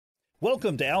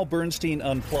Welcome to Al Bernstein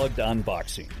Unplugged on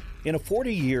Boxing. In a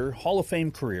 40-year Hall of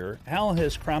Fame career, Al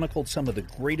has chronicled some of the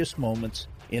greatest moments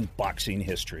in boxing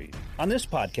history. On this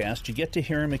podcast, you get to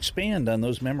hear him expand on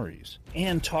those memories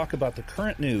and talk about the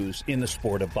current news in the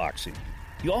sport of boxing.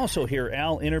 You also hear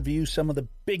Al interview some of the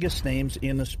biggest names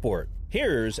in the sport.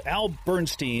 Here's Al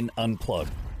Bernstein Unplugged.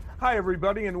 Hi,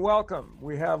 everybody, and welcome.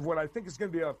 We have what I think is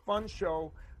going to be a fun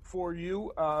show for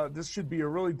you. This should be a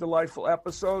really delightful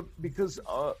episode because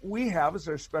we have as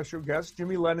our special guest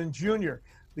Jimmy Lennon Jr.,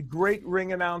 the great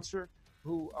ring announcer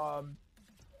who,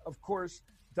 of course,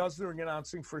 does the ring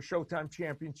announcing for Showtime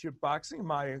Championship Boxing,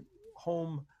 my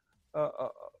home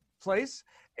place,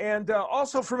 and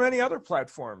also for many other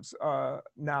platforms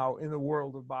now in the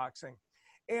world of boxing.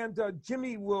 And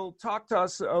Jimmy will talk to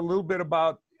us a little bit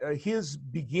about his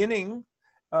beginning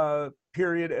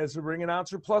period as a ring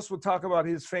announcer. Plus, we'll talk about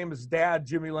his famous dad,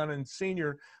 Jimmy Lennon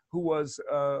Sr., who was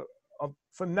a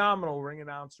phenomenal ring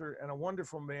announcer and a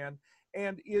wonderful man,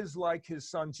 and is, like his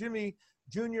son Jimmy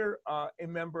Jr., a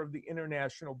member of the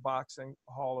International Boxing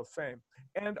Hall of Fame.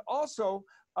 And also,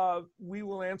 we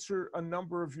will answer a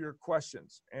number of your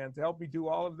questions. And to help me do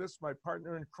all of this, my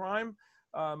partner in crime,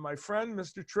 my friend,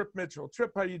 Mr. Trip Mitchell.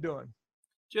 Trip, how you doing?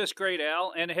 Just great,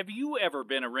 Al. And have you ever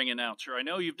been a ring announcer? I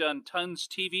know you've done tons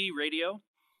TV, radio.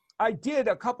 I did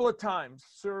a couple of times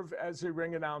serve as a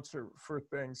ring announcer for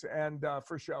things and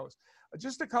for shows.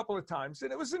 Just a couple of times.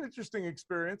 And it was an interesting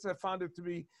experience. I found it to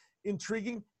be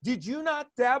intriguing. Did you not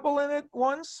dabble in it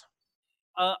once?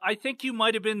 I think you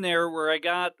might have been there where I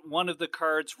got one of the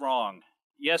cards wrong.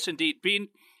 Yes, indeed. Being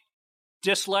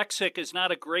dyslexic is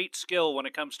not a great skill when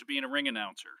it comes to being a ring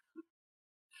announcer.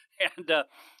 And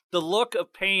the look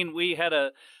of pain, we had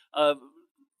a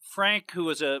Frank, who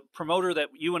was a promoter that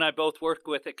you and I both worked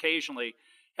with occasionally,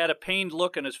 had a pained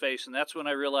look on his face, and that's when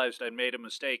I realized I'd made a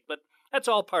mistake. But that's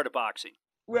all part of boxing.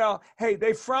 Well, hey,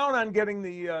 they frown on getting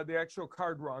the actual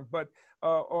card wrong, but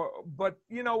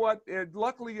you know what?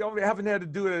 Luckily, you haven't had to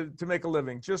do it to make a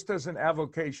living, just as an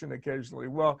avocation occasionally.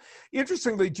 Well,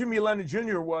 interestingly, Jimmy Lennon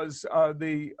Jr. was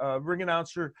the ring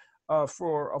announcer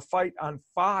for a fight on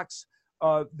Fox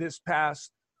this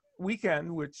past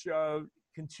weekend, which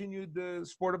continued the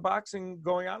sport of boxing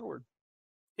going onward.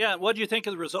 Yeah, what do you think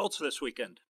of the results this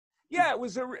weekend? Yeah, it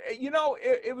was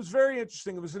it was very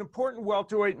interesting. It was an important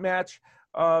welterweight match.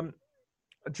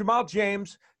 Jamal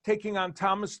James taking on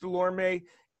Thomas Dulorme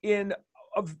in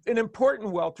an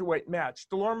important welterweight match.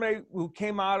 Dulorme, who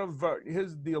came out of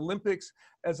the Olympics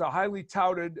as a highly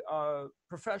touted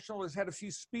professional, has had a few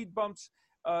speed bumps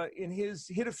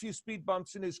hit a few speed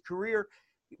bumps in his career,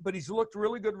 but he's looked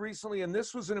really good recently, and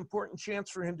this was an important chance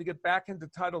for him to get back into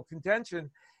title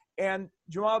contention. And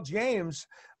Jamal James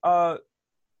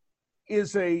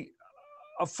is a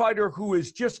fighter who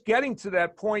is just getting to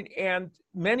that point, and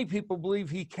many people believe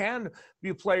he can be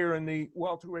a player in the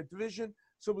welterweight division.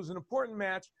 So it was an important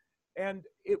match, and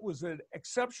it was an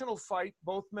exceptional fight.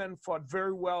 Both men fought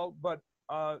very well, but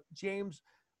James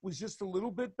was just a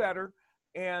little bit better,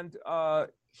 and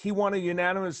he won a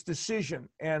unanimous decision.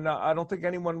 And I don't think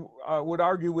anyone would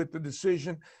argue with the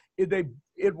decision.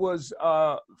 It was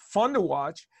fun to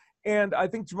watch. And I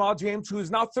think Jamal James, who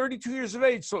is now 32 years of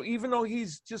age, so even though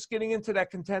he's just getting into that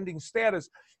contending status,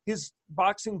 his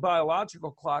boxing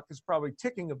biological clock is probably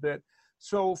ticking a bit.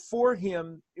 So for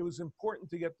him, it was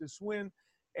important to get this win,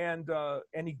 and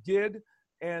he did.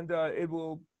 And it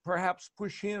will perhaps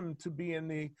push him to be in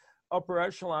the upper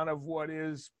echelon of what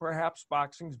is perhaps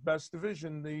boxing's best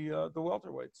division, the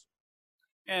welterweights.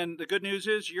 And the good news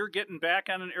is you're getting back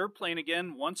on an airplane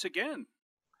again, once again.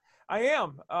 I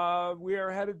am. We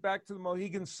are headed back to the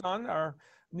Mohegan Sun, our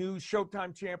new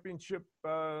Showtime Championship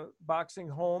boxing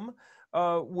home,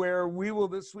 where we will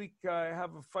this week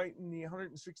have a fight in the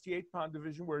 168-pound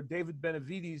division where David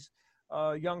Benavides,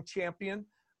 young champion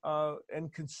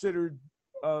and considered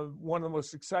one of the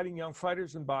most exciting young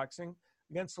fighters in boxing,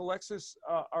 against Alexis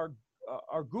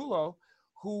Argulo,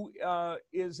 who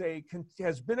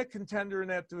has been a contender in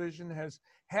that division, has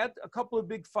had a couple of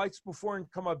big fights before and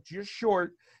come up just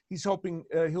short. He's hoping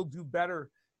he'll do better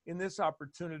in this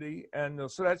opportunity, and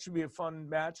so that should be a fun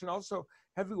match. And also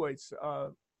heavyweights,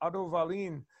 Otto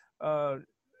Wallin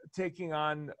taking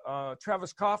on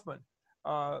Travis Kaufman,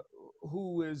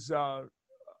 who is a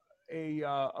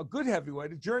good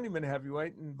heavyweight, a journeyman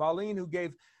heavyweight, and Wallin, who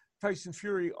gave Tyson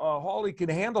Fury all he can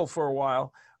handle for a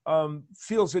while,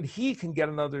 feels that he can get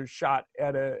another shot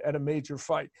at a major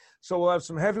fight. So we'll have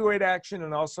some heavyweight action,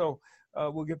 and also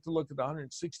we'll get to look at the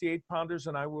 168-pounders,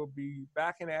 and I will be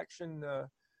back in action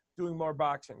doing more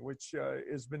boxing, which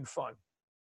has been fun.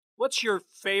 What's your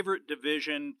favorite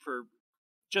division for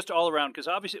just all around, because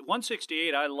obviously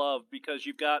 168 I love because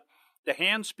you've got the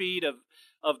hand speed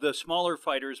of the smaller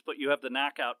fighters, but you have the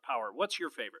knockout power. What's your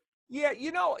favorite? Yeah,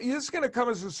 this is going to come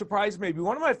as a surprise maybe.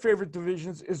 One of my favorite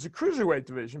divisions is the cruiserweight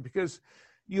division because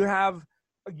you have,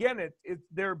 again,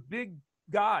 they're big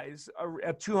guys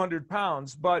at 200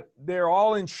 pounds, but they're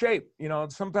all in shape.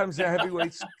 Sometimes the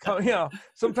heavyweights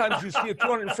sometimes you see a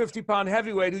 250-pound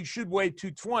heavyweight who should weigh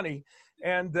 220,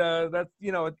 and that,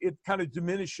 it kind of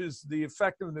diminishes the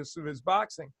effectiveness of his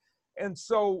boxing. And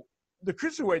so the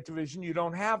cruiserweight division, you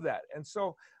don't have that. And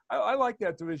so I like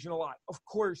that division a lot. Of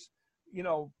course,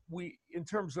 we, in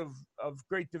terms of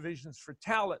great divisions for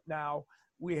talent now,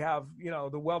 we have,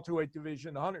 the welterweight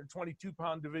division, the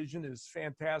 122-pound division is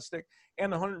fantastic,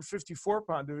 and the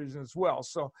 154-pound division as well.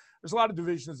 So there's a lot of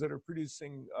divisions that are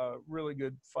producing really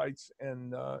good fights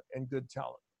and good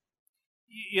talent.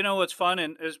 What's fun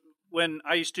is when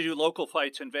I used to do local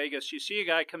fights in Vegas, you see a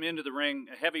guy come into the ring,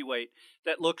 a heavyweight,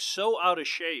 that looks so out of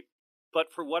shape,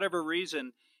 but for whatever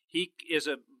reason, he is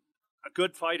a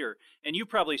good fighter, and you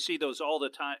probably see those all the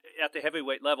time at the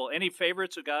heavyweight level. Any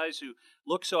favorites of guys who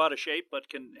look so out of shape but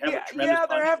can have a tremendous punch?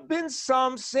 There have been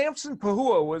some. Samson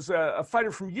Pahua was a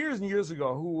fighter from years and years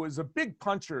ago who was a big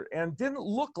puncher and didn't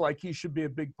look like he should be a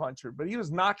big puncher, but he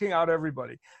was knocking out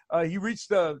everybody. He reached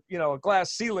a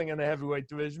glass ceiling in the heavyweight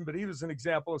division, but he was an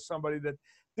example of somebody that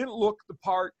didn't look the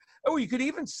part. Oh, you could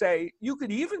even say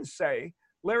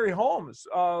Larry Holmes.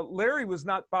 Larry was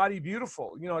not body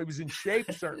beautiful. He was in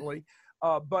shape, certainly,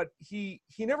 but he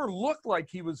never looked like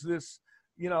he was this,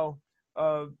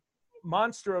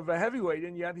 monster of a heavyweight,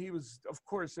 and yet he was, of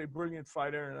course, a brilliant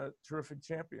fighter and a terrific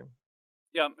champion.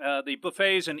 Yeah, the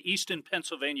buffets in Easton,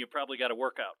 Pennsylvania probably got to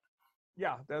work out.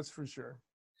 Yeah, that's for sure.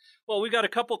 Well, we got a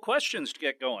couple questions to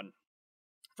get going.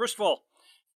 First of all,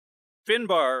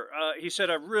 Finbar, he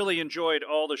said, I've really enjoyed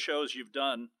all the shows you've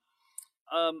done.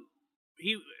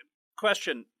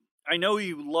 Question, I know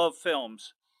you love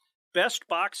films. Best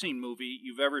boxing movie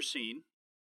you've ever seen?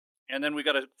 And then we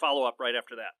got to follow up right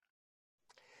after that.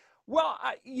 Well,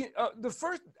 this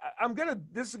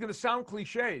is going to sound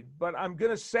cliched, but I'm going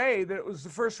to say that it was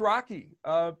the first Rocky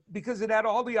because it had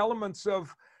all the elements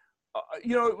of,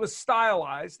 it was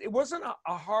stylized. It wasn't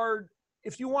a hard,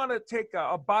 if you want to take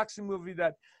a boxing movie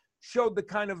that showed the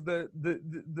kind of the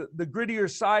grittier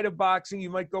side of boxing, you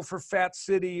might go for Fat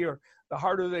City or The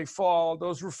Harder They Fall.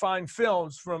 Those were fine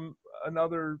films from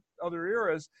other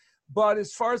eras. But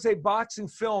as far as a boxing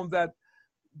film that,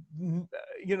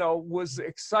 was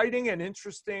exciting and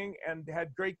interesting and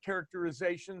had great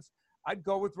characterizations, I'd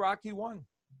go with Rocky 1.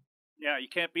 Yeah, you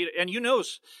can't beat it. And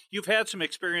you've had some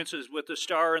experiences with the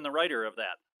star and the writer of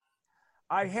that.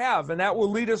 I have, and that will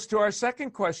lead us to our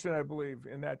second question, I believe,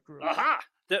 in that group. Aha!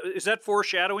 Is that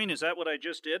foreshadowing? Is that what I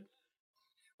just did?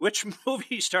 Which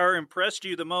movie star impressed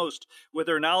you the most with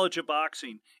their knowledge of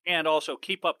boxing? And also,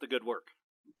 keep up the good work.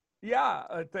 Yeah,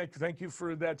 thank you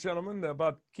for that, gentlemen,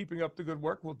 about keeping up the good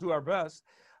work. We'll do our best.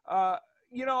 I'm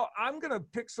going to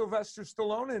pick Sylvester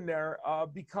Stallone in there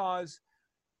because,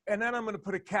 and then I'm going to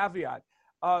put a caveat.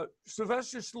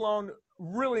 Sylvester Stallone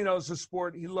really knows the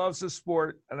sport. He loves the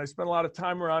sport, and I spent a lot of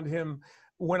time around him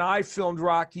when I filmed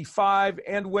Rocky V,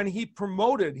 and when he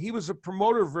was a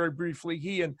promoter very briefly.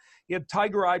 He had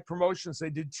Tiger Eye Promotions. They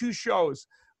did 2 shows.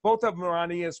 Both of them were on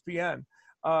ESPN.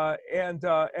 And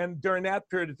during that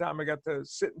period of time, I got to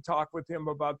sit and talk with him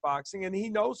about boxing, and he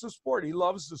knows the sport. He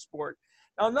loves the sport.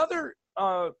 Now, another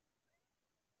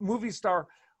movie star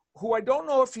who I don't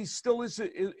know if he still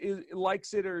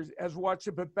likes it or has watched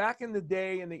it, but back in the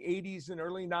day, in the 80s and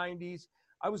early 90s,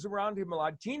 I was around him a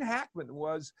lot. Gene Hackman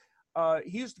was,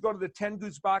 he used to go to the 10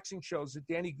 Goose boxing shows that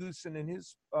Danny Goosen and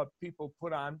his people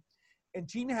put on. And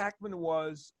Gene Hackman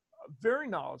was very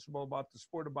knowledgeable about the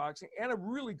sport of boxing and a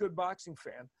really good boxing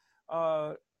fan.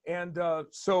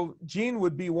 So Gene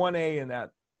would be 1A in that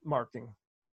marking.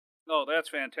 Oh, that's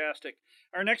fantastic.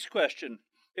 Our next question.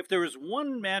 If there was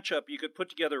one matchup you could put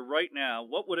together right now,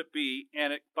 what would it be?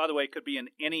 And it, by the way, could be in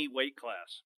any weight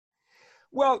class.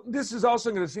 Well, this is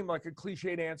also going to seem like a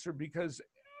cliched answer because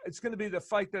it's going to be the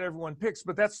fight that everyone picks,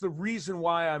 but that's the reason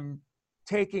why I'm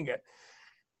taking it.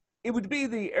 It would be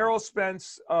the Errol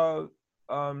Spence,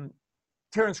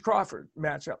 Terrence Crawford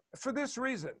matchup. For this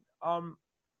reason,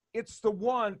 it's the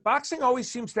one, boxing always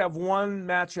seems to have one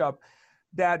matchup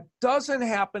that doesn't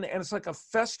happen, and it's like a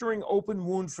festering open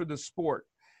wound for the sport.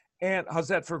 And how's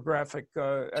that for graphic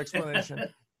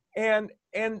explanation? And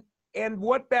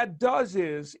what that does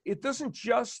is it doesn't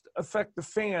just affect the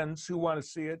fans who want to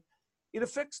see it. It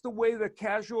affects the way the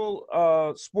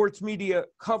casual sports media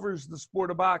covers the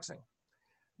sport of boxing.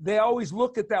 They always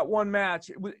look at that one match.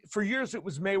 For years, it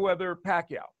was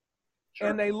Mayweather-Pacquiao. Sure.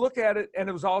 And they look at it, and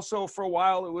it was also for a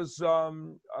while, it was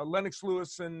Lennox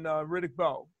Lewis and Riddick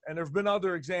Bowe. And there have been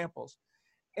other examples.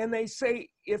 And they say,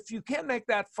 if you can't make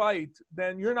that fight,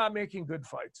 then you're not making good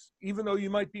fights, even though you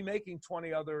might be making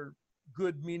 20 other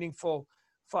good, meaningful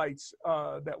fights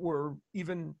that were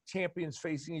even champions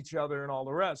facing each other and all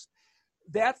the rest.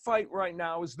 That fight right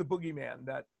now is the boogeyman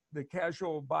that the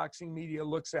casual boxing media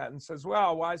looks at and says,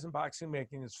 well, why isn't boxing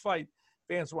making this fight?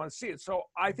 Fans want to see it. So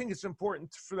I think it's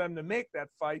important for them to make that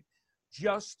fight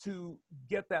just to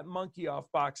get that monkey off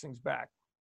boxing's back.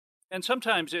 And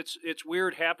sometimes it's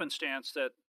weird happenstance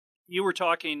that you were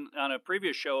talking on a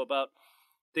previous show about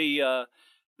the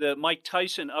Mike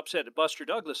Tyson upset at Buster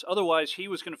Douglas. Otherwise, he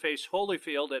was going to face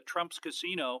Holyfield at Trump's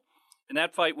Casino, and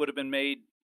that fight would have been made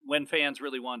when fans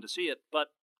really wanted to see it. But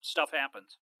stuff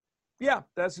happens. Yeah,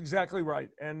 that's exactly right,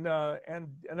 and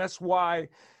that's why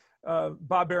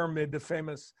Bob Arum made the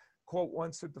famous quote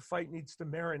once that the fight needs to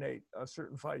marinate a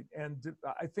certain fight, and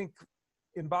I think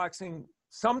in boxing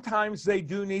sometimes they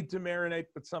do need to marinate,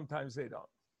 but sometimes they don't.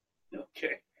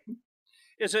 Okay.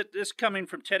 Is it this coming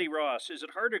from Teddy Ross? Is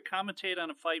it hard to commentate on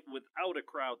a fight without a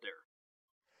crowd there?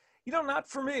 You know, not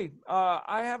for me.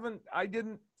 I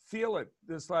didn't feel it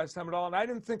this last time at all, and I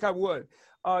didn't think I would.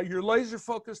 You're laser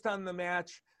focused on the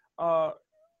match,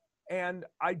 and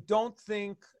I don't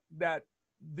think that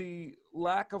the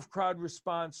lack of crowd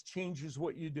response changes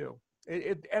what you do.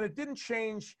 It didn't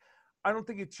change. I don't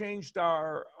think it changed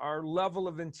our level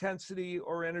of intensity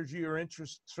or energy or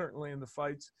interest, certainly in the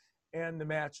fights and the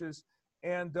matches.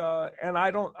 And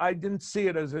I didn't see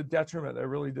it as a detriment. I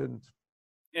really didn't.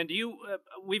 And do you,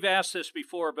 we've asked this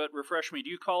before, but refresh me.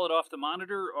 Do you call it off the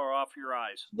monitor or off your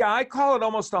eyes? Yeah, I call it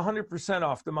almost 100%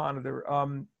 off the monitor.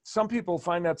 Some people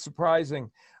find that surprising.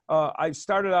 I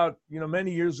started out,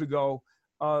 many years ago,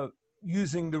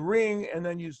 using the ring and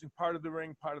then using part of the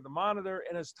ring, part of the monitor.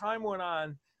 And as time went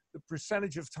on, the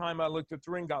percentage of time I looked at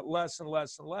the ring got less and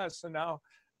less and less. And now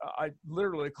I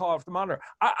literally call off the monitor.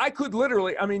 I could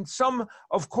literally,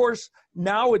 of course,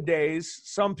 nowadays,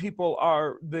 some people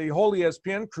are, the whole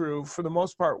ESPN crew, for the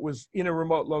most part, was in a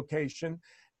remote location.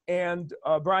 And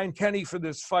Brian Kenny, for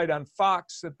this fight on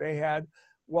Fox that they had,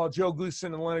 while Joe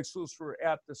Goossen and Lennox Lewis were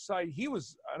at the site, he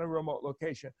was on a remote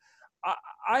location.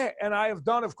 I have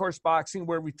done, of course, boxing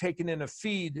where we've taken in a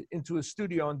feed into a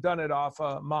studio and done it off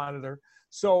a monitor.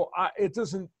 So it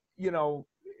doesn't,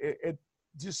 it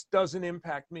just doesn't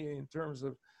impact me in terms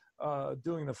of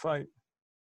doing the fight.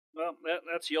 Well,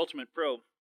 that's the ultimate pro.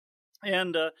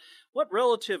 And what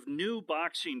relative new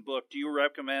boxing book do you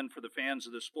recommend for the fans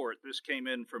of the sport? This came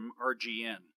in from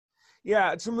RGN.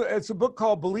 Yeah, it's a book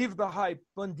called Believe the Hype,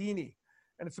 Bundini.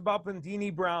 And it's about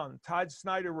Bundini Brown. Todd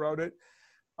Snyder wrote it.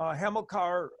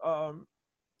 Hamilcar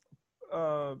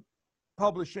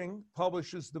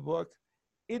publishes the book.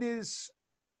 It is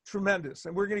tremendous,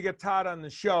 and we're going to get Todd on the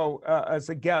show as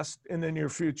a guest in the near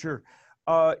future.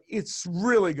 It's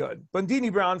really good.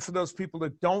 Bundini Brown, for those people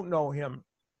that don't know him,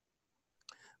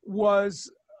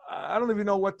 was, I don't even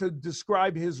know what to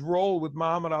describe his role with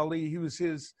Muhammad Ali. He was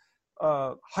his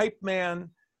hype man.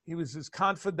 He was his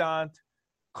confidant,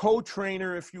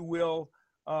 co-trainer, if you will.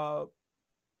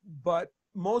 But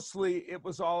mostly it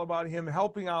was all about him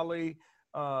helping Ali.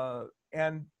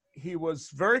 And he was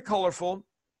very colorful,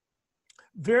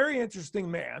 very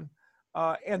interesting man.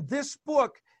 And this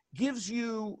book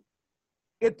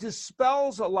it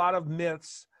dispels a lot of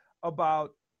myths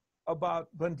about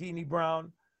Bundini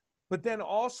Brown, but then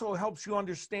also helps you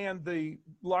understand the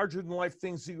larger than life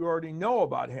things that you already know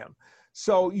about him.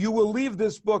 So you will leave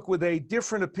this book with a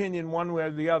different opinion one way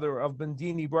or the other of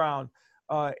Bundini Brown.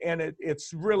 And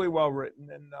it's really well written.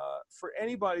 And for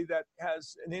anybody that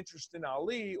has an interest in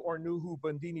Ali or knew who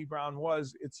Bundini Brown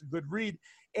was, it's a good read.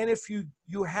 And if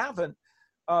you haven't,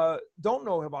 don't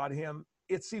know about him,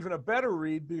 it's even a better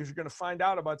read because you're going to find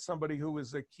out about somebody who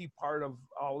was a key part of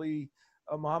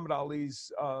Muhammad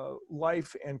Ali's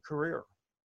life and career.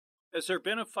 Has there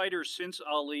been a fighter since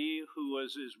Ali who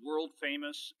was as world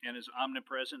famous and as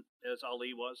omnipresent as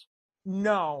Ali was?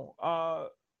 No.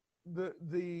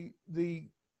 The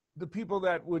people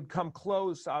that would come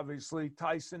close, obviously,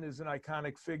 Tyson is an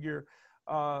iconic figure.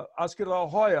 Oscar de la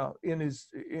Hoya,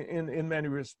 in many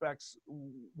respects,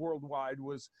 worldwide,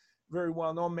 was very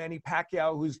well known. Manny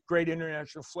Pacquiao, who's great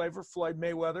international flavor. Floyd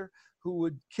Mayweather, who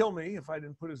would kill me if I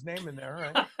didn't put his name in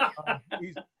there. Right?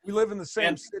 We live in the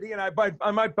same city, and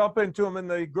I might bump into him in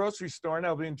the grocery store, and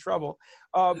I'll be in trouble.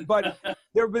 But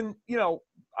there have been,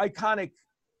 iconic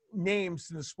names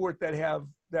in the sport that have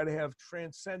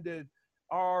transcended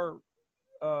our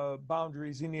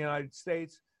boundaries in the United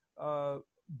States.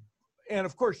 And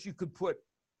of course, you could put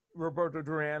Roberto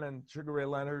Duran and Sugar Ray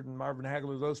Leonard and Marvin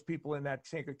Hagler, those people in that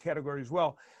category as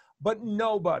well. But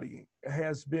nobody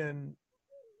has been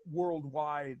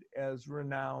worldwide as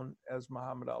renowned as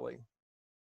Muhammad Ali.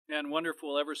 And wonder if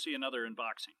we'll ever see another in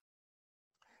boxing.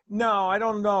 No, I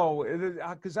don't know,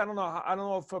 because I don't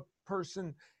know if a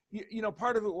person,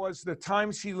 part of it was the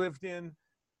time she lived in,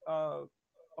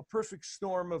 a perfect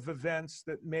storm of events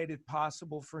that made it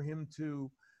possible for him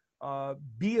to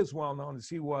be as well known as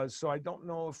he was. So I don't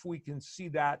know if we can see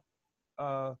that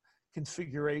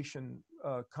configuration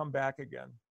come back again.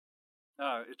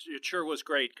 It sure was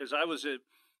great, because I was a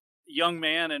young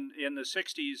man in the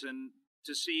 60s, and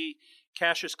to see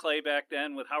Cassius Clay back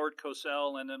then with Howard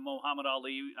Cosell and then Muhammad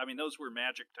Ali, I mean, those were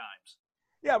magic times.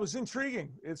 Yeah, it was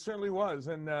intriguing. It certainly was.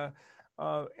 And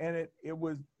it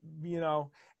was,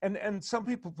 and some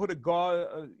people put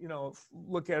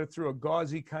look at it through a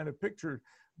gauzy kind of picture.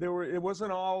 It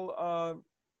wasn't all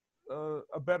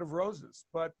a bed of roses,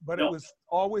 but no. It was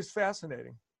always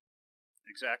fascinating.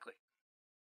 Exactly.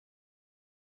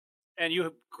 And you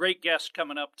have great guests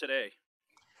coming up today.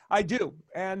 I do,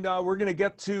 and we're going to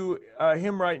get to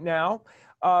him right now.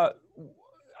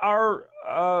 Our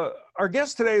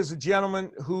guest today is a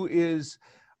gentleman who is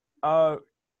one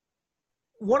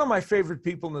of my favorite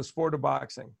people in the sport of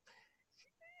boxing.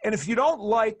 And if you don't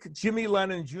like Jimmy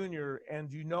Lennon Jr. and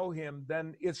you know him,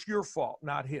 then it's your fault,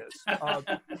 not his.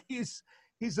 He's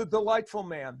a delightful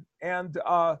man, and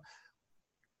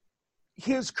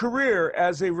his career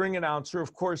as a ring announcer,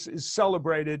 of course, is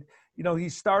celebrated. He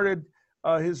started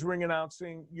his ring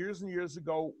announcing years and years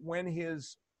ago when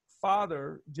his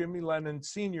father, Jimmy Lennon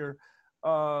Sr.,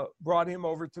 brought him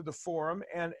over to the Forum,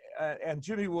 and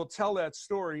Jimmy will tell that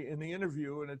story in the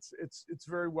interview, and it's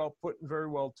very well put and very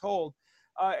well told.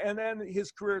 And then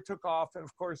his career took off, and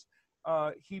of course,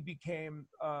 he became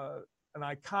an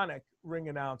iconic ring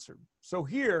announcer. So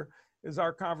here is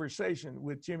our conversation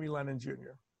with Jimmy Lennon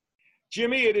Jr.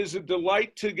 Jimmy, it is a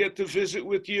delight to get to visit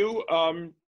with you.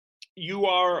 You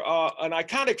are an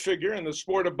iconic figure in the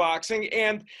sport of boxing,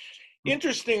 and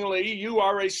interestingly, you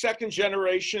are a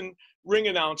second-generation ring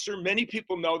announcer. Many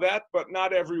people know that, but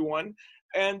not everyone.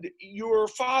 And your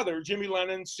father, Jimmy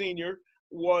Lennon Sr.,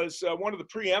 was one of the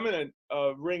preeminent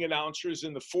ring announcers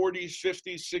in the 40s,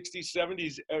 50s, 60s,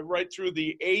 70s, right through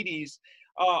the 80s.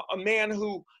 A man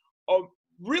who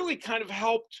really kind of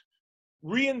helped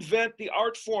reinvent the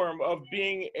art form of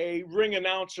being a ring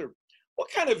announcer.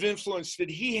 What kind of influence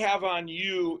did he have on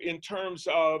you in terms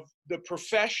of the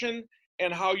profession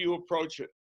and how you approach it?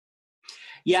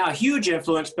 Yeah, huge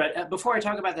influence. But before I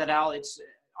talk about that, Al, it's an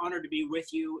honor to be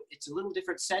with you. It's a little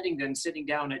different setting than sitting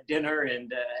down at dinner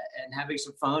and having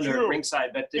some fun or at ringside,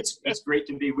 but it's great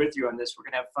to be with you on this. We're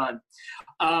going to have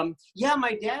fun. Yeah,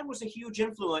 my dad was a huge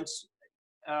influence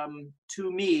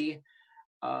to me.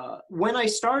 When I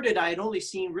started, I had only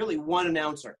seen really one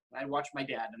announcer. I watched my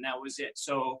dad, and that was it.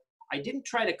 So I didn't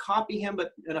try to copy him,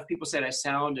 but enough people said I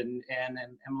sound and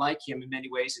am like him in many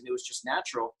ways, and it was just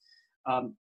natural.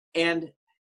 And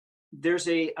there's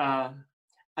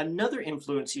another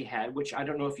influence he had, which I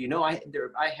don't know if you know. I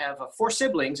have 4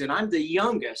 siblings, and I'm the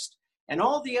youngest, and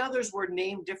all the others were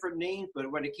named different names. But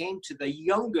when it came to the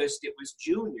youngest, it was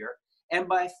Junior, and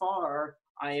by far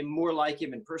I am more like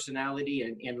him in personality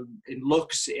and in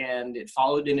looks, and it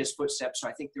followed in his footsteps. So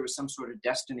I think there was some sort of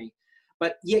destiny.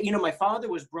 But yeah, my father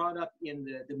was brought up in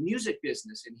the music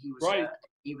business, and he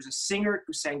was a singer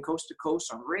who sang coast to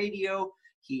coast on radio.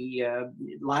 He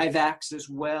live acts as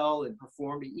well and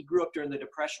performed. He grew up during the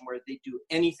Depression, where they'd do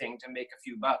anything to make a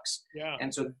few bucks. Yeah.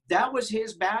 And so that was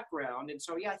his background. And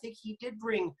so, yeah, I think he did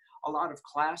bring a lot of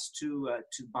class to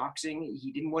boxing.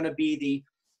 He didn't want to be the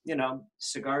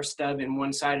cigar stub in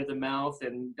one side of the mouth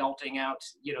and belting out,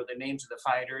 the names of the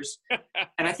fighters.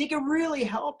 And I think it really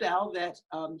helped Al that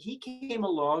he came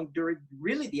along during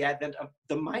really the advent of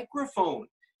the microphone.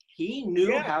 He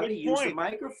knew how to use the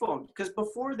microphone, because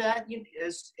before that,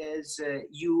 as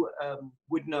you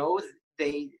would know,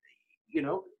 a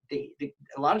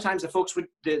lot of times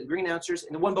the ring announcers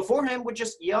and the one before him would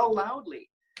just yell loudly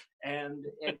and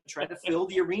try to fill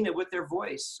the arena with their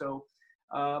voice. So,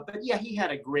 but yeah, he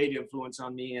had a great influence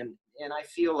on me, and I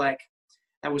feel like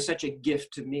that was such a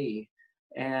gift to me,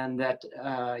 and that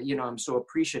I'm so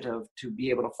appreciative to be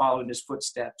able to follow in his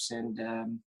footsteps and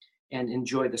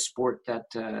enjoy the sport that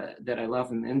I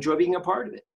love and enjoy being a part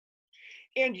of it.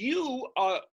 And you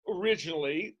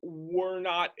originally were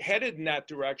not headed in that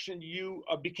direction. You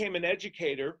became an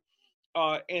educator,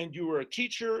 and you were a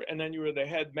teacher, and then you were the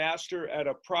headmaster at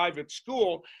a private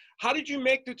school. How did you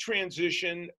make the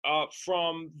transition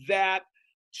from that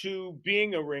to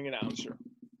being a ring announcer?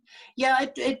 Yeah,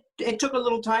 it took a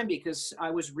little time because I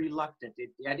was reluctant.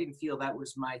 I didn't feel that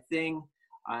was my thing.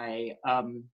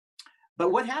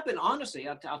 But what happened, honestly,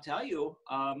 I'll tell you,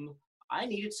 I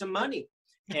needed some money.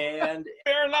 And,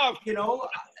 Fair enough. you know,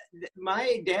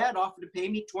 my dad offered to pay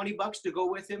me $20 to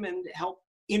go with him and help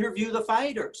interview the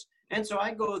fighters. And so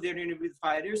I go there to interview the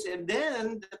fighters. And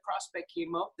then the prospect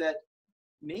came up that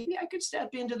maybe I could step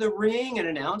into the ring and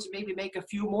announce, maybe make a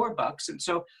few more bucks. And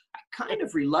so I kind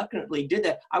of reluctantly did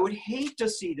that. I would hate to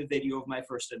see the video of my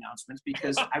first announcements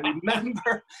because I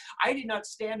remember I did not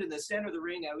stand in the center of the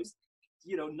ring. I was,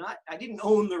 I didn't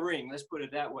own the ring, let's put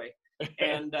it that way.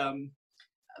 And,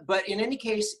 but in any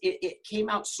case, it came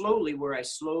out slowly, where I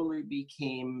slowly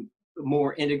became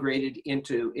more integrated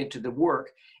into the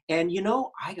work. And,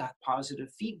 I got positive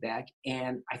feedback,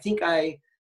 and I think I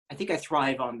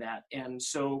thrive on that. And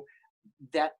so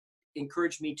that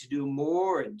encouraged me to do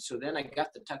more. And so then I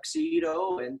got the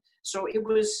tuxedo. And so it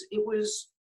was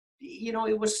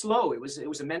slow. It was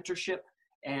a mentorship,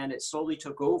 and it slowly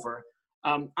took over.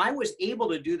 I was able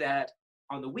to do that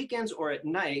on the weekends or at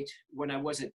night when I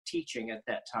wasn't teaching at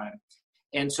that time.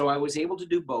 And so I was able to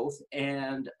do both,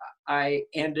 and I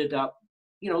ended up,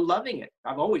 loving it.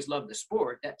 I've always loved the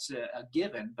sport. That's a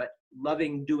given, but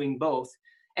loving doing both.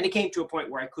 And it came to a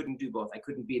point where I couldn't do both. I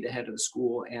couldn't be the head of the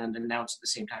school and announce at the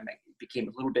same time. I became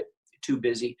a little bit too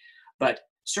busy. But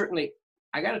certainly,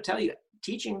 I got to tell you,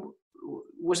 teaching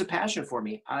was a passion for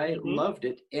me. I loved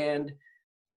it. And,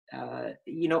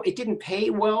 it didn't pay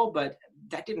well, but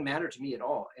that didn't matter to me at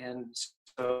all. And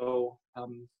so,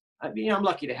 I'm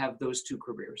lucky to have those two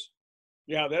careers.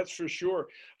 Yeah, that's for sure.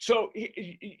 So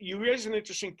you raised an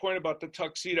interesting point about the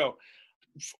tuxedo.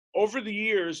 Over the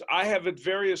years, I have at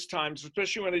various times,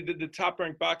 especially when I did the Top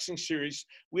Rank Boxing Series,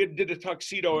 we did a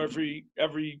tuxedo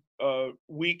every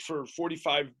week for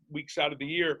 45 weeks out of the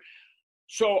year.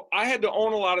 So I had to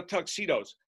own a lot of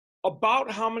tuxedos. About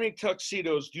how many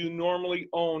tuxedos do you normally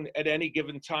own at any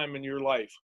given time in your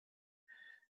life?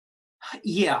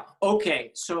 Yeah.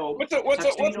 Okay. So what's a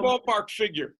ballpark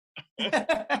figure?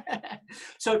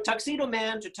 So tuxedo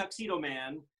man to tuxedo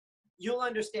man, you'll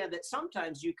understand that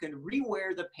sometimes you can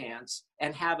rewear the pants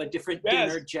and have a different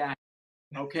dinner jacket.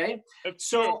 Okay.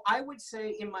 So I would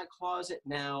say in my closet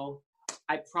now,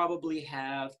 I probably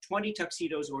have 20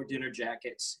 tuxedos or dinner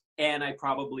jackets, and I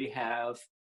probably have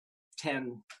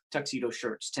 10 tuxedo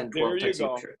shirts, 10, 12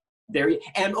 tuxedo shirts.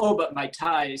 But my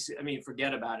ties,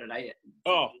 forget about it.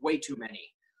 Way too many.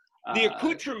 The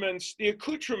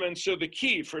accoutrements are the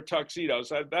key for tuxedos.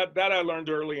 That I learned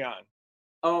early on.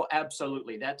 Oh,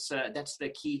 absolutely. That's the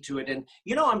key to it. And,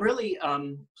 I'm really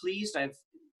pleased. I've,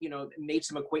 made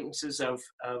some acquaintances of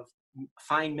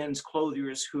fine men's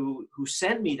clothiers who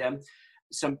send me them,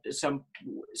 some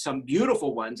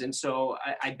beautiful ones. And so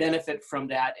I benefit from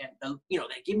that. And, they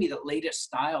give me the latest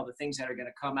style, the things that are going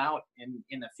to come out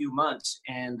in a few months.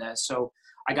 And so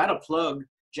I got to plug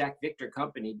Jack Victor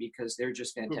Company because they're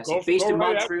just fantastic. Based in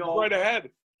Montreal. Right ahead.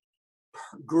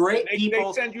 Great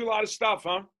people. They send you a lot of stuff,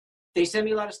 huh? They send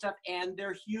me a lot of stuff, and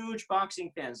they're huge boxing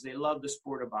fans. They love the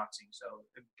sport of boxing. So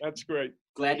that's great.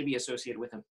 Glad to be associated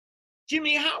with them.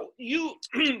 Jimmy,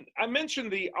 I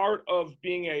mentioned the art of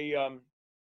being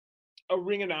a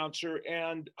ring announcer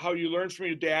and how you learned from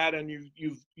your dad, and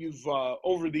you've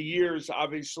over the years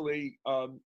obviously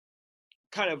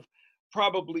kind of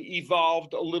probably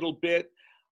evolved a little bit.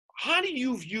 How do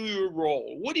you view your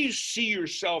role? What do you see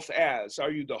yourself as?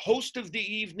 Are you the host of the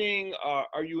evening?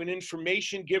 Are you an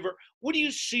information giver? What do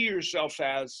you see yourself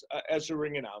as a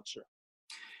ring announcer?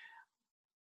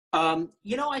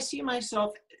 I see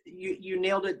myself, you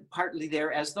nailed it partly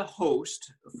there, as the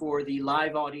host for the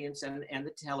live audience and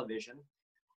the television.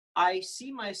 I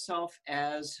see myself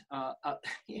as,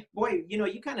 you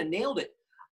kind of nailed it.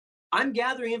 I'm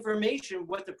gathering information,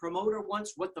 what the promoter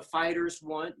wants, what the fighters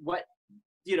want, what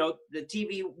the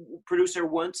TV producer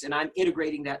wants, and I'm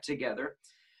integrating that together.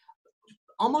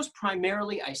 Almost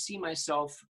primarily, I see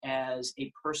myself as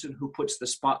a person who puts the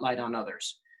spotlight on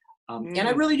others. And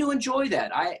I really do enjoy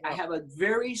that. I have a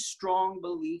very strong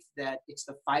belief that it's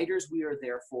the fighters we are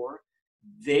there for.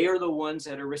 They are the ones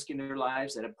that are risking their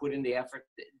lives, that have put in the effort.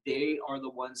 They are the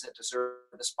ones that deserve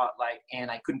the spotlight, and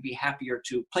I couldn't be happier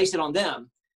to place it on them,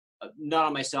 not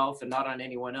on myself and not on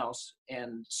anyone else.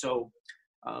 And so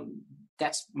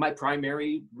that's my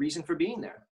primary reason for being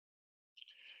there.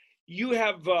 You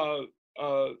have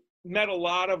met a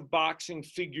lot of boxing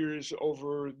figures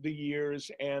over the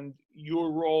years, and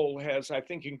your role has, I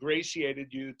think,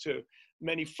 ingratiated you to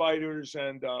many fighters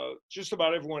and just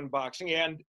about everyone in boxing.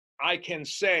 And I can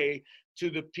say to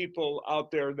the people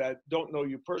out there that don't know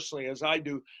you personally, as I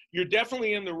do, you're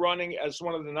definitely in the running as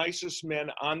one of the nicest men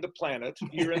on the planet.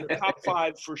 You're in the top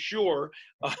 5 for sure.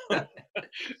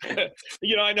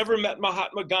 You know, I never met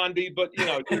Mahatma Gandhi, but you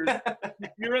know,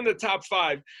 you're in the top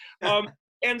 5.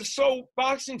 And so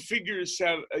boxing figures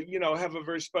have, you know, have a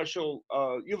very special,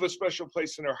 you have a special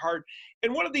place in their heart.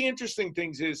 And one of the interesting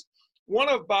things is one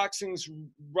of boxing's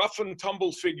rough and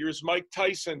tumble figures, Mike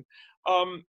Tyson,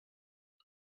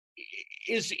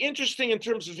 is interesting in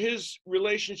terms of his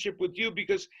relationship with you,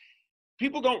 because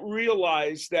people don't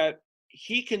realize that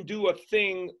he can do a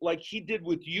thing like he did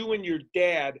with you and your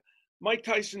dad. Mike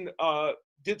Tyson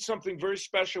did something very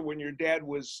special when your dad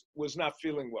was not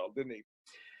feeling well, didn't he?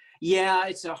 Yeah,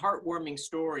 it's a heartwarming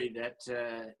story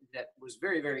that was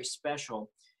very, very special.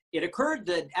 It occurred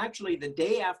that actually the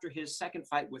day after his second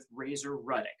fight with Razor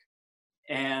Ruddock,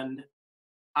 and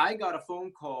I got a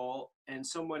phone call and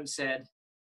someone said,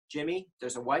 Jimmy,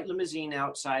 there's a white limousine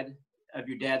outside of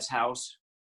your dad's house.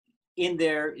 In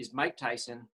there is Mike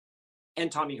Tyson and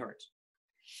Tommy Hearns.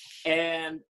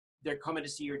 And they're coming to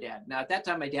see your dad. Now, at that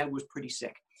time, my dad was pretty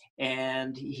sick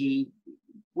and he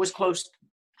was close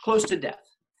to death.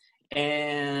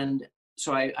 And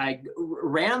so I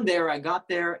ran there, I got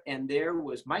there, and there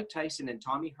was Mike Tyson and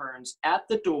Tommy Hearns at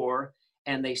the door,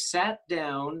 and they sat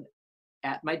down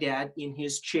at my dad in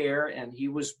his chair, and he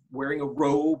was wearing a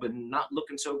robe and not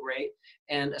looking so great.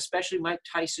 And especially Mike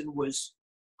Tyson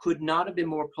could not have been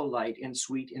more polite and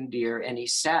sweet and dear. And he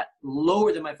sat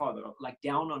lower than my father, like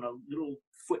down on a little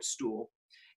footstool.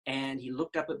 And he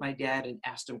looked up at my dad and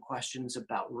asked him questions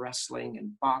about wrestling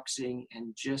and boxing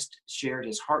and just shared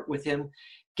his heart with him.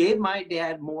 Gave my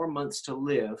dad more months to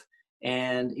live.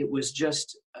 And it was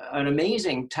just an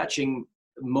amazing, touching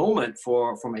moment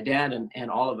for my dad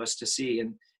and all of us to see.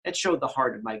 And it showed the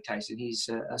heart of Mike Tyson. He's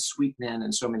a sweet man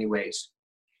in so many ways.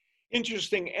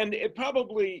 Interesting. And it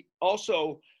probably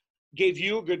also gave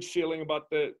you a good feeling about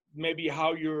maybe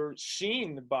how you're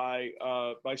seen by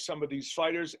some of these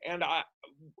fighters. And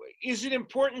is it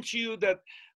important to you that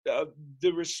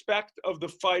the respect of the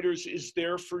fighters is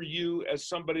there for you as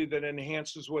somebody that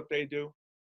enhances what they do?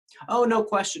 Oh, no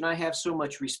question. I have so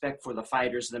much respect for the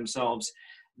fighters themselves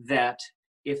that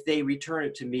if they return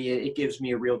it to me, it gives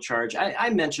me a real charge. I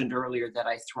mentioned earlier that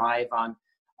I thrive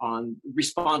on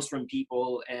response from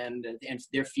people and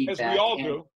their feedback. As we all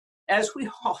do. As we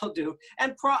all do.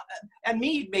 And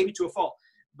me, maybe to a fault.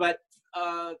 But,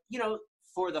 you know,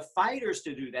 for the fighters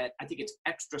to do that, I think it's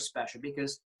extra special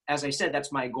because, as I said,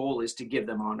 that's my goal, is to give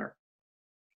them honor.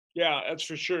 Yeah, that's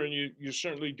for sure. And you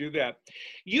certainly do that.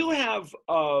 You have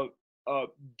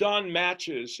done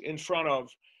matches in front of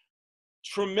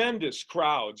tremendous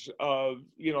crowds of,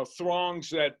 you know, throngs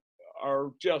that are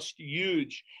just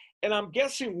huge. And I'm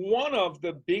guessing one of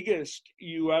the biggest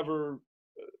you ever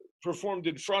performed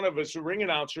in front of as a ring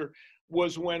announcer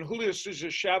was when Julio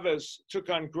Cesar Chavez took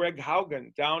on Greg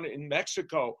Haugen down in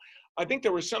Mexico. I think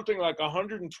there was something like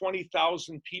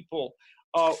 120,000 people.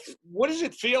 What does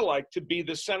it feel like to be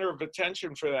the center of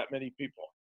attention for that many people?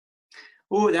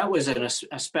 Oh, that was a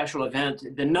special event.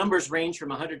 The numbers range from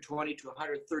 120 to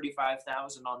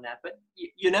 135,000 on that, but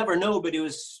you never know. But it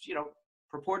was, you know,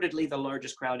 purportedly the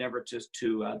largest crowd ever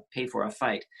to pay for a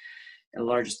fight, and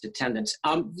largest attendance.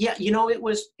 Yeah, you know,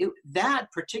 that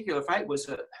particular fight was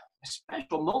a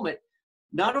special moment,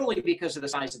 not only because of the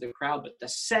size of the crowd, but the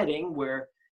setting where,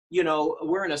 you know,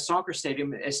 we're in a soccer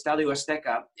stadium, Estadio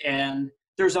Azteca, and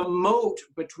there's a moat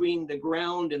between the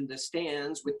ground and the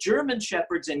stands with German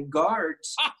shepherds and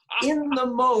guards in the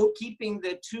moat, keeping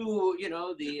the two, you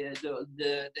know,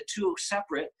 the two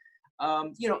separate.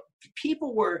 You know,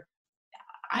 people were,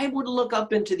 I would look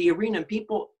up into the arena and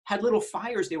people had little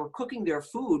fires. They were cooking their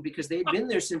food because they'd been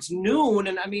there since noon.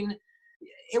 And I mean,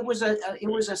 it was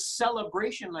a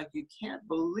celebration like you can't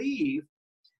believe.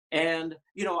 And,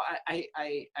 you know,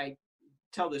 I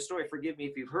tell this story, forgive me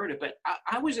if you've heard it, but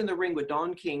I was in the ring with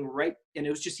Don King, right? And it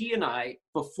was just he and I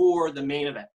before the main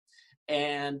event.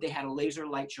 And they had a laser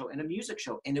light show and a music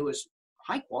show. And it was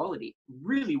high quality,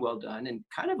 really well done, and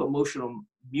kind of emotional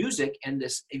music. And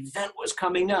this event was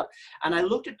coming up. And I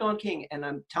looked at Don King, and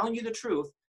I'm telling you the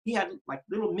truth, he had like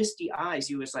little misty eyes.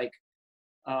 He was like,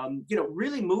 you know,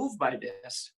 really moved by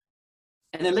this.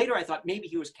 And then later I thought maybe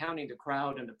he was counting the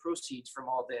crowd and the proceeds from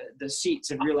all the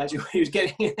seats and realizing what he was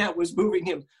getting, and that was moving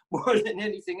him more than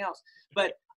anything else.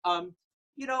 But,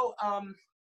 you know,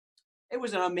 it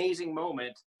was an amazing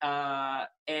moment.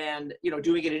 And, you know,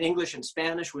 doing it in English and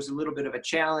Spanish was a little bit of a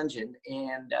challenge. And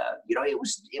you know, it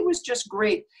was just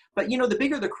great. But, you know, the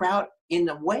bigger the crowd, in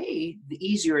a way, the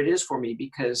easier it is for me,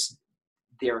 because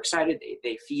they're excited.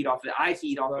 They feed off it. I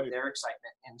feed off Right. of their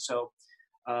excitement. And so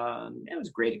it was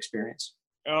a great experience.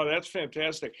 Oh, that's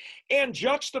fantastic. And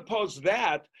juxtapose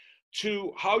that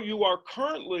to how you are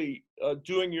currently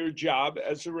doing your job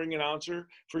as a ring announcer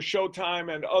for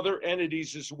Showtime and other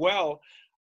entities as well,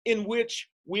 in which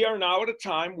we are now at a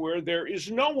time where there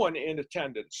is no one in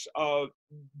attendance.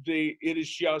 It is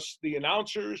just the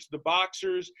announcers, the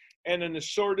boxers, and an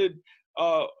assorted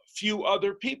few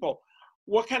other people.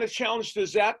 What kind of challenge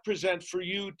does that present for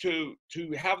you to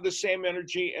have the same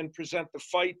energy and present the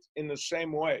fight in the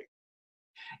same way?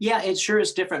 Yeah, it sure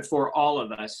is different for all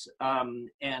of us,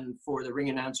 and for the ring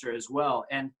announcer as well.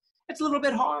 And it's a little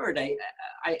bit hard.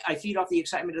 I feed off the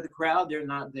excitement of the crowd. They're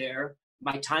not there.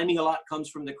 My timing a lot comes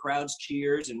from the crowd's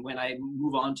cheers, and when I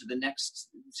move on to the next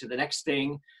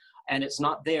thing, and it's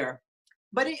not there.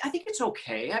 But I think it's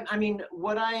okay. I mean,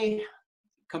 what I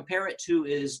compare it to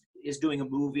is doing a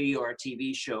movie or a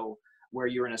TV show where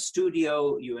you're in a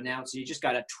studio, you announce, you just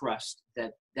got to trust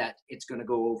that it's going to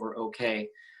go over okay.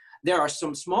 There are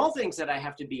some small things that I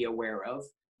have to be aware of.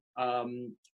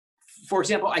 For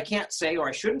example, I can't say, or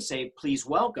I shouldn't say, please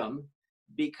welcome,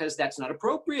 because that's not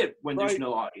appropriate when there's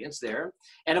no audience there.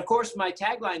 And of course, my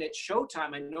tagline at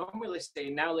Showtime, I normally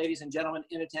say, now, ladies and gentlemen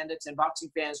in attendance and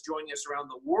boxing fans joining us around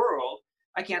the world.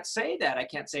 I can't say that. I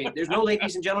can't say there's no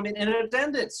ladies and gentlemen in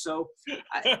attendance. So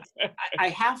I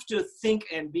have to think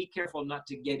and be careful not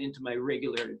to get into my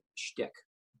regular shtick.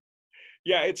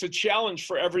 Yeah, it's a challenge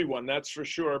for everyone, that's for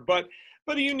sure. But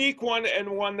a unique one, and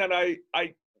one that I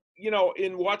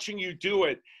in watching you do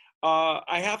it,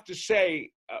 I have to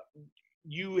say,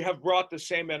 you have brought the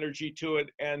same energy to it,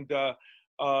 and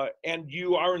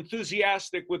you are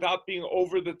enthusiastic without being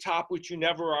over the top, which you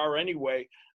never are anyway.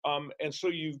 And so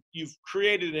you've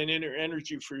created an inner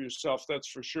energy for yourself, that's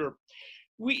for sure.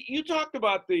 You talked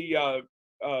about the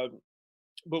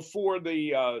before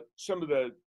the some of the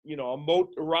a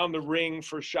moat around the ring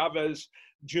for Chavez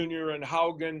Jr. and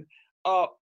Haugen.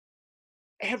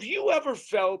 Have you ever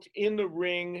felt in the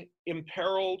ring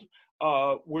imperiled,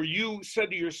 where you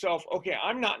said to yourself, okay,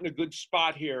 I'm not in a good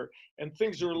spot here and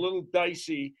things are a little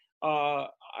dicey,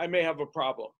 I may have a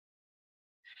problem?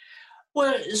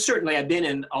 Well, certainly I've been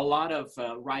in a lot of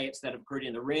riots that have occurred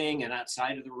in the ring and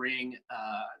outside of the ring,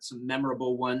 some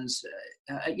memorable ones,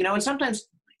 and sometimes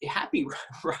happy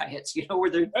riots, where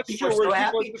people are so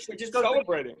happy. Just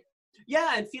celebrating.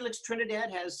 Yeah, and Felix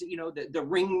Trinidad has, the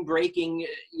ring breaking,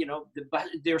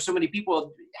 there are so many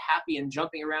people happy and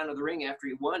jumping around in the ring after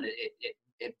he won.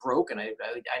 It broke, and I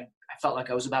felt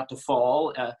like I was about to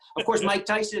fall. Of course, Mike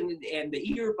Tyson and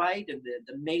the ear bite and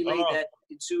the melee that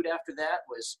ensued after that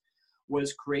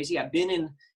was crazy. I've been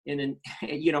in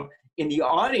the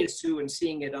audience too and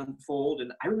seeing it unfold.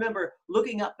 And I remember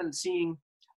looking up and seeing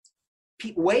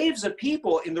waves of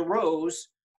people in the rows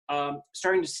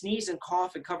starting to sneeze and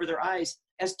cough and cover their eyes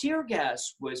as tear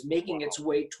gas was making its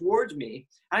way towards me.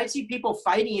 I'd see people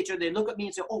fighting each other. They look at me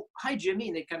and say, "Oh, hi, Jimmy,"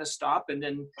 and they kind of stop and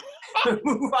then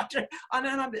move on.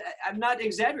 And I'm not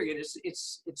exaggerating.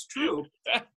 It's true.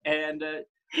 And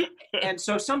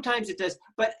so sometimes it does,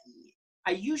 but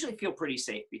I usually feel pretty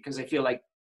safe because I feel like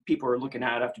people are looking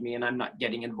out after me and I'm not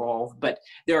getting involved. But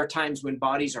there are times when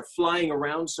bodies are flying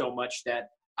around so much that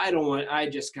I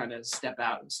just kind of step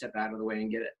out of the way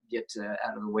and get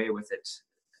out of the way with it,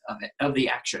 of the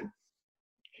action.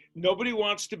 Nobody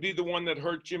wants to be the one that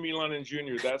hurt Jimmy Lennon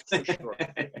Jr., that's for sure.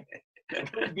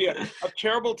 It would be a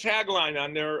terrible tagline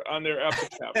on their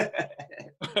epitaph.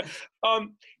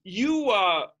 You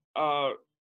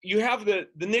have the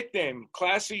nickname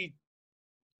Classy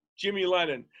Jimmy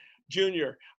Lennon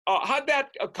Jr. How'd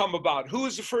that come about? Who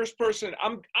was the first person?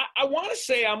 I want to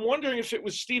say, I'm wondering if it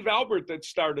was Steve Albert that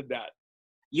started that.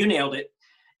 You nailed it.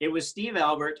 It was Steve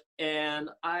Albert, and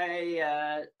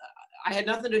I had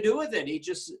nothing to do with it. He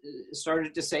just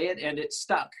started to say it, and it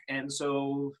stuck. And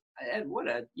so, what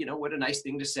a nice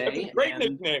thing to say. That's a great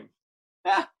nickname.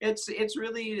 Yeah, it's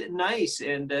really nice,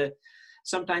 and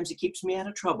sometimes it keeps me out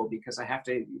of trouble because I have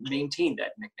to maintain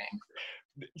that nickname.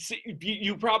 See,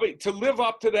 you probably, to live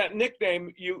up to that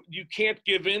nickname, you can't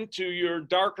give in to your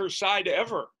darker side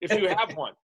ever if you have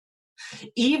one.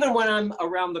 Even when I'm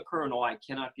around the Colonel, I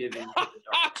cannot give in to the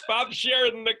darker side. Bob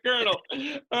Sheridan, the Colonel,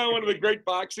 one of the great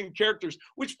boxing characters.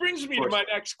 Which brings me to my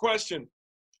next question.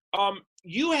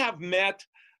 You have met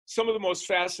some of the most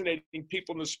fascinating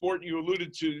people in the sport. You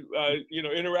alluded to,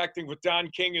 interacting with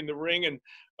Don King in the ring and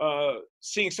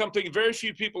seeing something very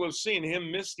few people have seen,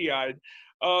 him misty-eyed.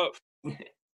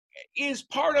 Is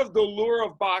part of the lure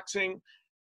of boxing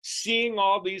seeing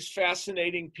all these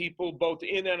fascinating people both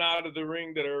in and out of the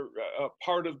ring that are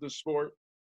part of the sport?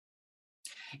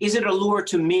 Is it a lure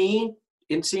to me?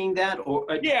 in seeing that? Or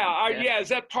yeah. Is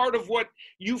that part of what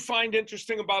you find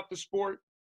interesting about the sport?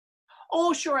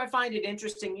 Oh, sure. I find it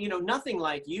interesting. Nothing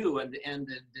like you and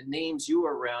the names you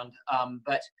were around,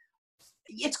 but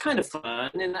it's kind of fun,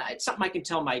 and it's something I can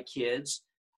tell my kids.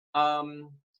 But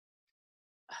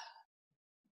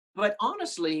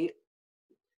honestly,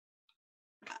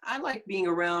 I like being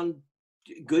around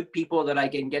good people that I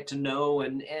can get to know,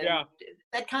 and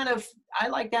that kind of, I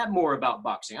like that more about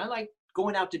boxing. I like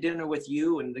going out to dinner with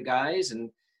you and the guys, and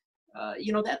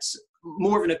that's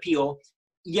more of an appeal.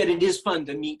 Yet it is fun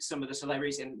to meet some of the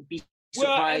celebrities and be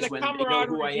surprised when they know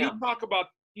who I am.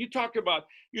 You're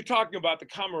talking about the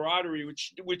camaraderie,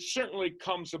 which certainly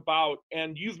comes about,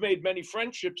 and you've made many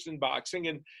friendships in boxing.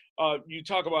 And you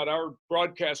talk about our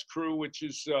broadcast crew, which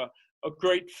is a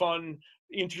great, fun,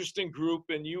 interesting group,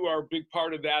 and you are a big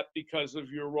part of that because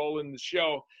of your role in the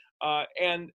show.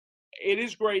 And it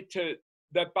is great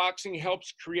that boxing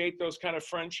helps create those kind of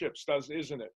friendships,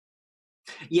 isn't it?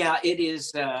 Yeah, it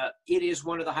is. It is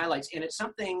one of the highlights, and it's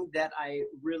something that I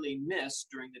really miss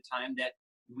during the time that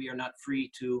we are not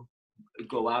free to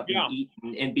go out and eat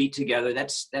and be together.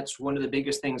 That's one of the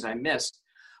biggest things I miss.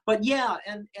 But yeah,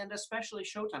 and especially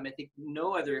Showtime. I think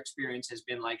no other experience has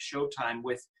been like Showtime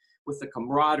with the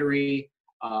camaraderie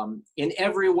in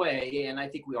every way. And I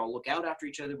think we all look out after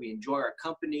each other. We enjoy our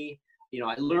company.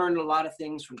 I learned a lot of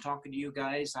things from talking to you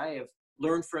guys. I have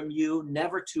learned from you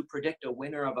never to predict a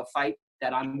winner of a fight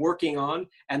that I'm working on,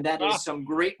 and that is some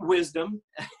great wisdom.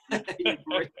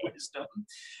 Great wisdom.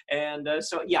 And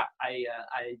so yeah,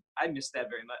 I miss that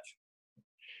very much.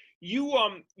 You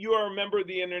are a member of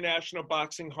the International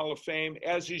Boxing Hall of Fame,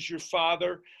 as is your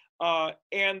father,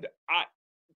 and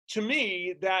to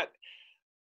me, that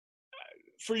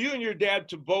for you and your dad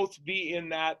to both be in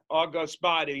that august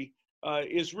body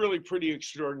is really pretty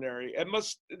extraordinary.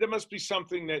 There must be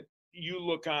something that you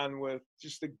look on with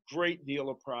just a great deal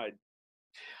of pride.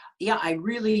 Yeah, I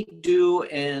really do,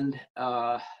 and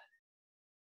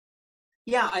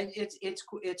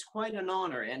it's quite an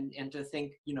honor, and to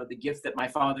think, the gift that my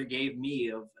father gave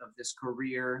me of this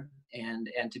career, and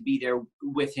to be there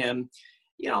with him,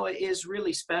 is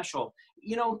really special.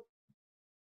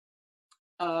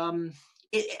 I'm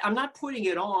not putting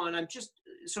it on. I'm just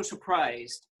so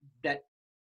surprised that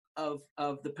of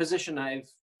the position I've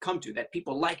come to, that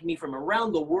people like me from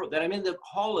around the world, that I'm in the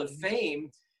Hall of Fame,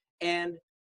 and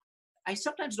I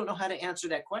sometimes don't know how to answer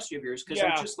that question of yours, because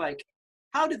I'm just like,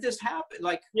 how did this happen?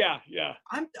 Like,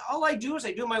 all I do is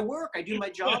I do my work, I do my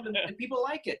job, and people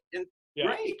like it, and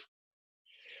great.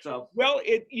 So well,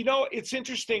 it's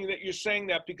interesting that you're saying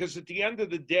that, because at the end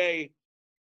of the day,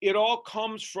 it all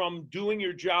comes from doing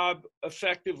your job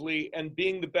effectively and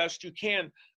being the best you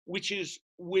can, which is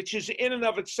in and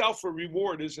of itself a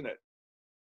reward, isn't it?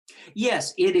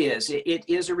 Yes, it is. It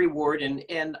is a reward,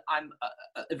 and I'm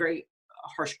a very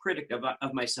harsh critic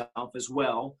of myself as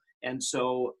well. And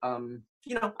so,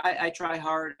 I try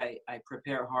hard, I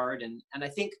prepare hard, and I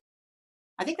think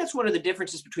that's one of the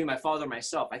differences between my father and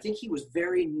myself. I think he was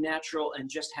very natural and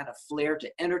just had a flair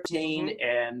to entertain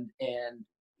and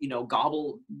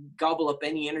gobble up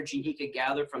any energy he could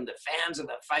gather from the fans and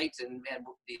the fights and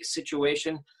the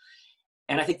situation.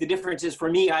 And I think the difference is, for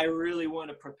me, I really want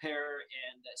to prepare.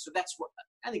 And so that's what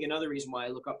I think, another reason why I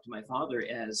look up to my father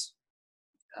as,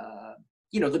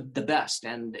 the best.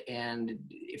 And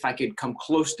if I could come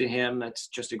close to him, that's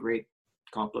just a great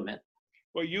compliment.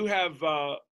 Well, you have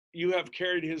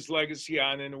carried his legacy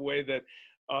on in a way that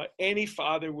any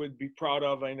father would be proud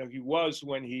of. I know he was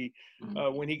when he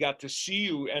got to see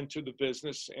you enter the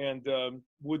business, and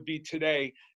would be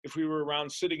today if we were around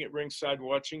sitting at ringside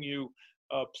watching you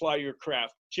ply your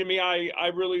craft. Jimmy, I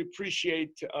really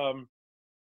appreciate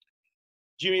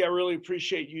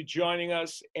you joining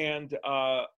us, and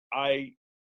I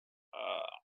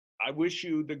wish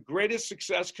you the greatest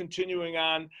success continuing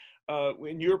on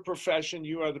in your profession.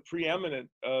 You are the preeminent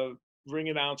ring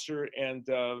announcer, and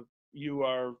you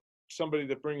are somebody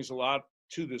that brings a lot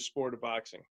to the sport of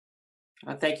boxing.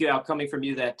 Thank you, Al. Coming from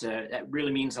you, that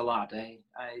really means a lot. I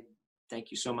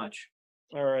thank you so much.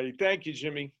 All righty. Thank you,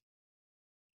 Jimmy.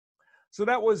 So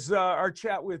that was our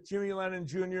chat with Jimmy Lennon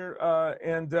Jr.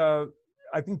 And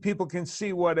I think people can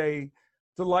see what a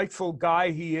delightful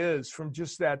guy he is from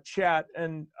just that chat.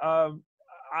 And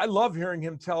I love hearing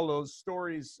him tell those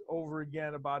stories over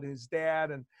again about his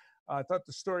dad. And I thought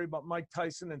the story about Mike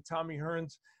Tyson and Tommy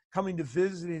Hearns coming to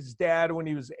visit his dad when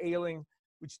he was ailing,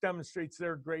 which demonstrates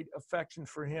their great affection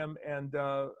for him. And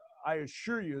I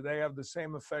assure you they have the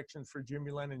same affection for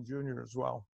Jimmy Lennon Jr. as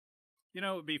well. It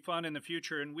would be fun in the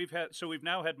future. And we've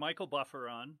now had Michael Buffer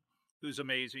on, who's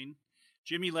amazing.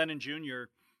 Jimmy Lennon Jr.,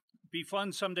 be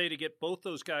fun someday to get both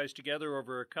those guys together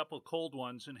over a couple cold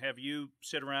ones and have you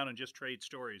sit around and just trade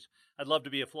stories. I'd love to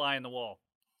be a fly in the wall.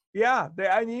 Yeah,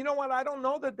 and you know what? I don't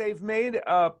know that they've made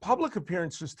public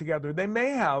appearances together. They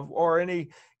may have, or any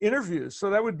interviews. So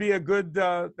that would be a good,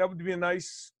 that would be a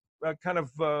nice kind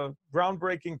of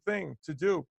groundbreaking thing to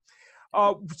do.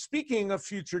 Speaking of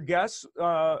future guests,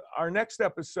 our next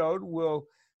episode will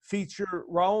feature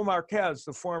Raul Marquez,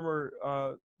 the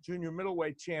former junior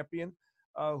middleweight champion,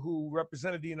 who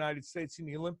represented the United States in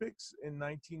the Olympics in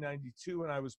 1992,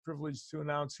 and I was privileged to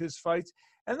announce his fights.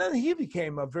 And then he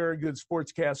became a very good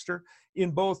sportscaster in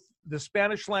both the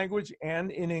Spanish language and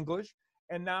in English.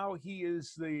 And now he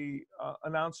is the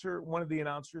announcer, one of the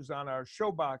announcers on our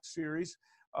ShowBox series,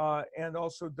 and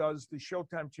also does the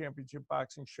Showtime Championship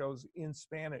boxing shows in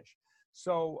Spanish.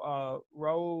 So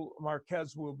Raul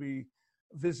Marquez will be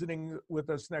visiting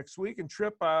with us next week. And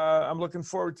Trip, I'm looking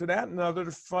forward to that. Another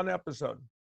fun episode.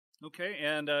 Okay,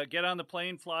 and get on the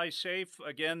plane, fly safe.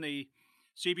 Again, the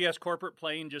CBS corporate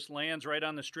plane just lands right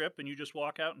on the strip, and you just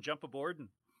walk out and jump aboard. And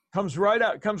comes right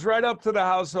up to the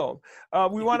household.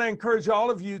 We want to encourage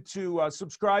all of you to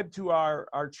subscribe to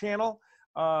our channel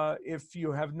if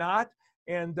you have not.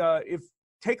 And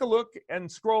take a look and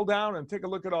scroll down and take a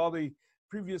look at all the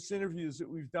previous interviews that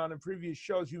we've done in previous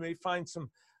shows. You may find some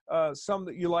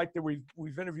that you like. That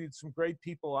we've interviewed some great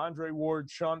people: Andre Ward,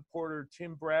 Sean Porter,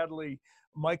 Tim Bradley,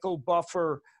 Michael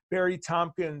Buffer, Barry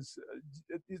Tompkins.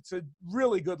 It's a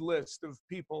really good list of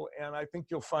people, and I think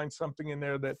you'll find something in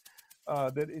there that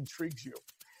that intrigues you.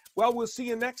 Well, we'll see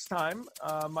you next time.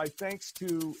 My thanks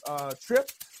to Trip.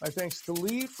 My thanks to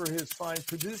Lee for his fine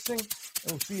producing.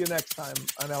 And we'll see you next time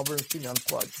on Al Bernstein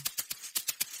Unplugged.